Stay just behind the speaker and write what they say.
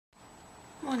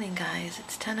Morning guys,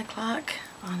 it's 10 o'clock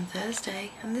on Thursday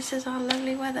and this is our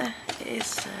lovely weather. It is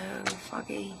so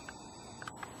foggy.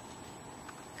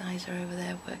 Guys are over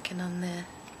there working on their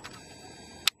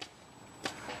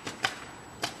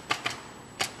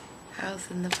house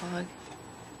in the fog.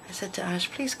 I said to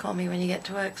Ash, please call me when you get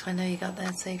to work so I know you got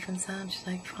there safe and sound. She's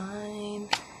like, fine.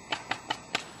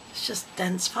 It's just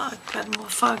dense fog. We've had more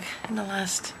fog in the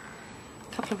last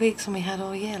couple of weeks than we had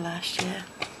all year last year.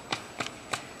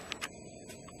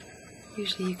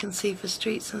 Usually you can see for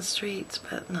streets and streets,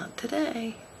 but not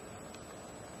today.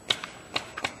 I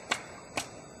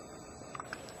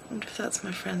wonder if that's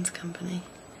my friend's company.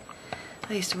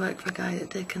 I used to work for a guy that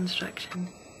did construction.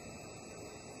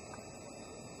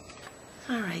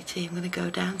 Alrighty, I'm going to go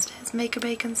downstairs, make a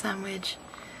bacon sandwich,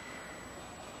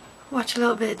 watch a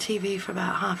little bit of TV for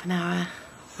about half an hour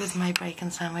with my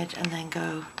bacon sandwich, and then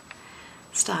go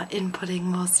start inputting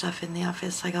more stuff in the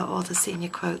office. I got all the senior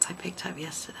quotes I picked up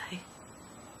yesterday.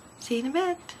 See you in a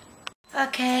bit.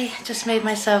 Okay, just made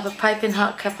myself a piping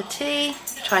hot cup of tea,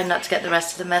 trying not to get the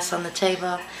rest of the mess on the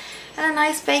table, and a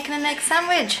nice bacon and egg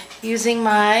sandwich using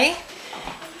my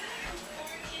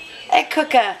egg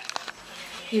cooker.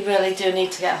 You really do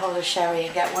need to get hold of Sherry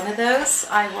and get one of those.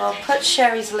 I will put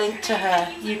Sherry's link to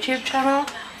her YouTube channel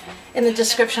in the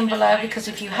description below, because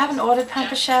if you haven't ordered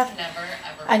Pamper Chef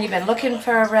and you've been looking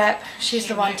for a rep, she's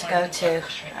the one to go to.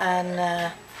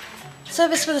 And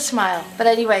service with a smile. But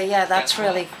anyway, yeah, that's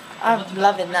really, I'm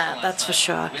loving that, that's for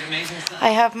sure. I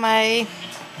have my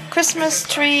Christmas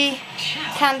tree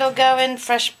candle going,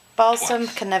 fresh balsam,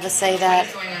 can never say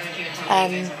that.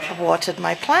 And I watered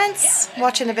my plants,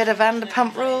 watching a bit of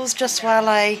Vanderpump Rules just while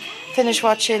I finish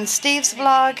watching Steve's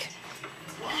vlog.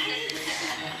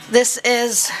 This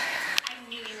is,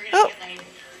 oh,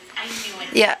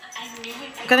 yeah.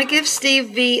 I'm going to give Steve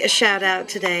V a shout out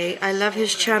today. I love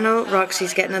his channel.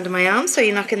 Roxy's getting under my arm, so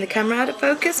you're knocking the camera out of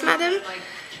focus, madam.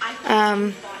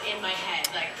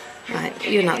 Right,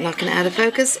 you're not knocking it out of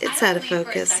focus, it's out of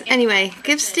focus. Anyway,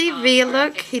 give Steve V a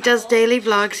look. He does daily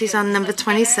vlogs. He's on number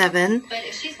 27.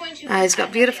 He's got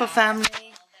a beautiful family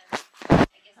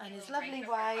and his lovely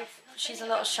wife. She's a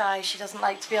little shy. She doesn't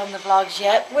like to be on the vlogs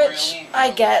yet, which I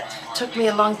get. Took me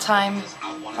a long time.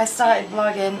 I started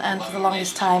vlogging, and for the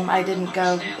longest time I didn't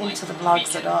go into the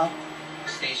vlogs at all.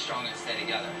 Stay strong and stay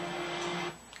together.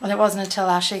 And it wasn't until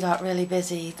Ashley got really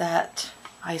busy that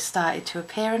I started to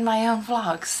appear in my own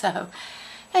vlogs. So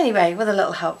anyway, with a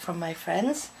little help from my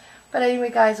friends. But anyway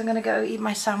guys, I'm going to go eat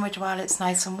my sandwich while it's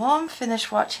nice and warm,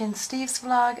 finish watching Steve's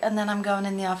vlog, and then I'm going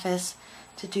in the office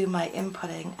to do my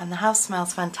inputting. And the house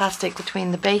smells fantastic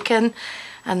between the bacon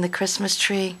and the Christmas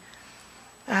tree.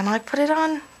 And I put it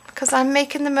on because I'm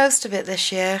making the most of it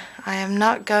this year. I am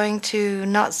not going to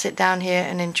not sit down here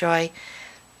and enjoy.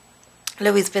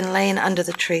 Louie's been laying under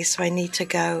the tree, so I need to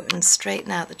go and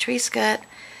straighten out the tree skirt.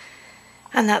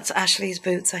 And that's Ashley's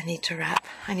boots I need to wrap.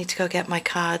 I need to go get my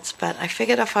cards, but I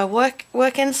figured if I work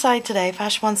inside today, if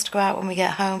Ash wants to go out when we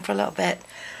get home for a little bit,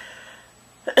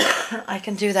 I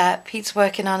can do that. Pete's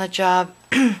working on a job.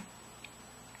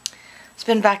 It's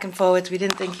been back and forwards. We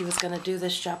didn't think he was going to do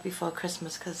this job before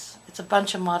Christmas because it's a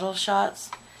bunch of model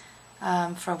shots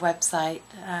for a website.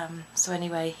 So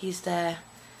anyway, he's there.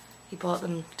 He bought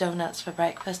them donuts for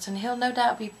breakfast, and he'll no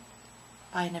doubt be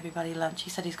buying everybody lunch. He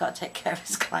said he's got to take care of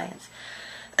his clients.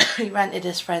 He rented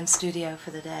his friend's studio for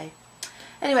the day.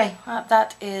 Anyway,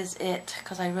 that is it,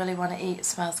 because I really want to eat. It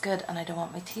smells good, and I don't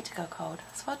want my tea to go cold.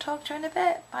 So I'll talk to you in a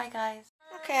bit. Bye, guys.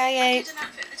 Okay, I ate.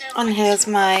 And here's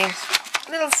my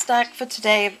little stack for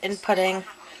today of inputting.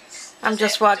 I'm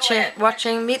just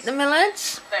watching Meet the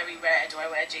Millards. Very rare do I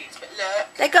wear jeans, but look.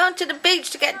 They're going to the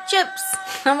beach to get chips.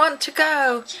 I want to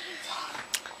go.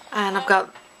 And I've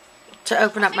got to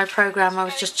open up my program. I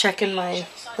was just checking my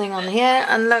thing on here,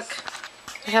 and look,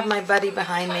 I have my buddy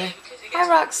behind me. Hi,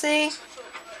 Roxy.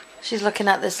 She's looking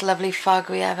at this lovely fog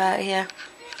we have out here.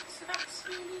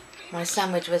 My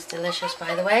sandwich was delicious,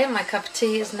 by the way. My cup of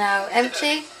tea is now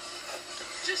empty.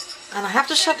 And I have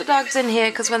to shut the dogs in here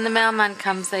because when the mailman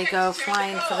comes, they go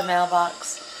flying for the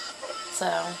mailbox.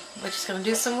 So we're just going to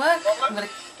do some work. I'm going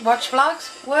to watch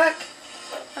vlogs, work,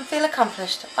 and feel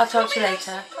accomplished. I'll talk to you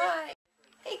later. Bye.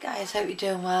 Hey guys, hope you're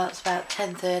doing well. It's about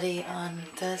 10:30 on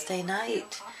Thursday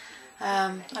night.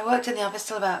 I worked in the office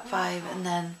till about 5, and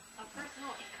then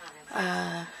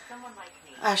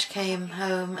Ash came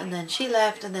home, and then she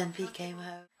left, and then Pete came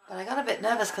home. But I got a bit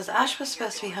nervous because Ash was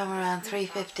supposed to be home around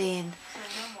 3:15,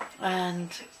 and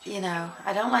you know,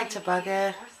 I don't like to bug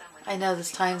her. I know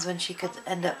there's times when she could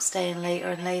end up staying later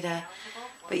and later,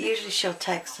 but usually she'll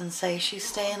text and say she's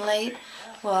staying late.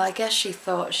 Well, I guess she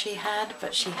thought she had,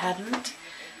 but she hadn't.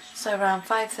 So around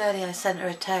 5:30 I sent her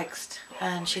a text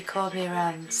and she called me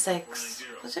around 6.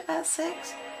 Was it about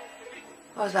 6?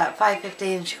 It was about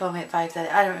 5:15 and she called me at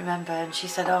 5:30. I don't remember. And she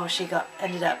said, oh, she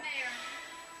ended up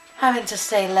having to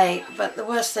stay late. But the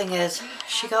worst thing is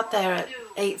she got there at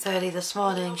 8:30 this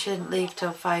morning. She didn't leave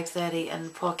till 5:30 and the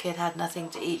poor kid had nothing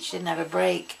to eat. She didn't have a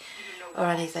break or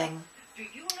anything.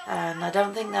 And I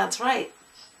don't think that's right.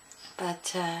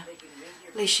 But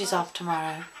at least she's off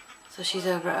tomorrow. So she's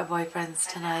over at her boyfriend's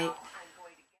tonight.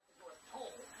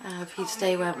 His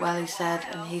day went well, he said,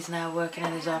 and he's now working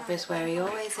in his office where he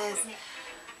always is.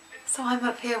 So I'm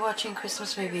up here watching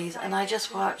Christmas movies, and I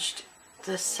just watched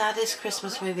the saddest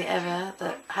Christmas movie ever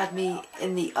that had me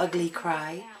in the ugly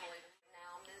cry.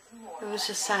 It was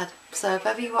just sad. So if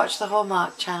ever you watch the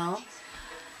Hallmark Channel,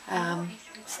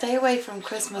 stay away from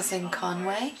Christmas in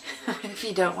Conway if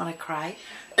you don't want to cry.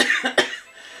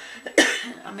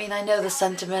 I mean, I know the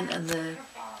sentiment and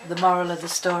the moral of the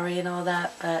story and all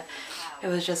that, but it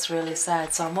was just really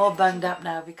sad. So I'm all bunged up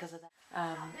now because of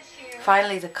that.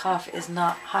 Finally, the cough is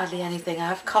not hardly anything.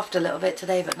 I've coughed a little bit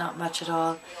today, but not much at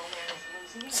all.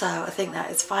 So I think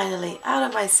that is finally out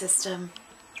of my system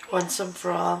once and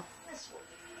for all.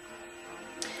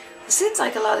 It seems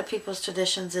like a lot of people's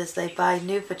traditions is they buy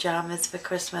new pajamas for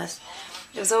Christmas.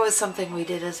 It was always something we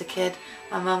did as a kid.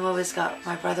 My mum always got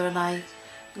my brother and I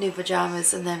new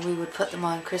pajamas, and then we would put them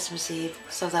on Christmas Eve,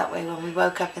 so that way when we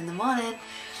woke up in the morning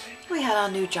we had our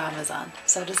new pajamas on.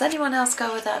 So does anyone else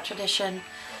go with that tradition?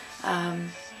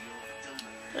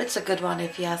 It's a good one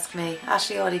if you ask me.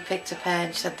 Ashley already picked a pair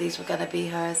and she said these were going to be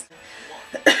hers.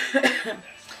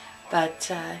 But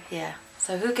yeah,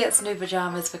 so who gets new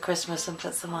pajamas for Christmas and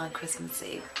puts them on Christmas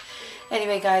Eve?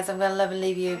 Anyway guys, I'm going to love and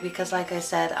leave you because like I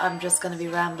said, I'm just going to be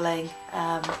rambling.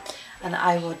 And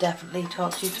I will definitely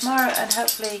talk to you tomorrow, and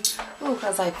hopefully,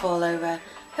 as I fall over,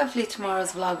 hopefully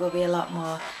tomorrow's vlog will be a lot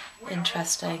more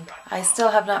interesting. I still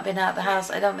have not been out the house.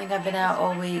 I don't think I've been out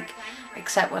all week,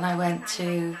 except when I went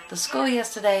to the school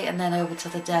yesterday and then over to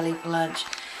the deli for lunch.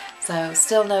 So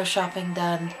still no shopping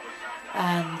done,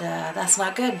 and that's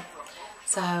not good.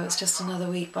 So it's just another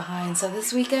week behind. So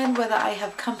this weekend, whether I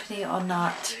have company or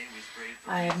not,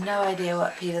 I have no idea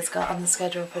what Peter's got on the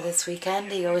schedule for this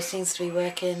weekend. He always seems to be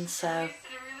working, so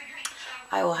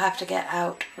I will have to get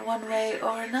out one way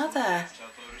or another.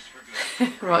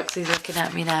 Roxy's looking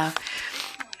at me now.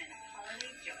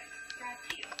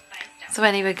 So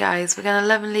anyway guys, we're going to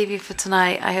love and leave you for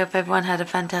tonight. I hope everyone had a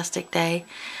fantastic day.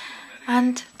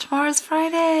 And tomorrow's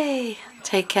Friday.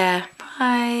 Take care.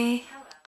 Bye.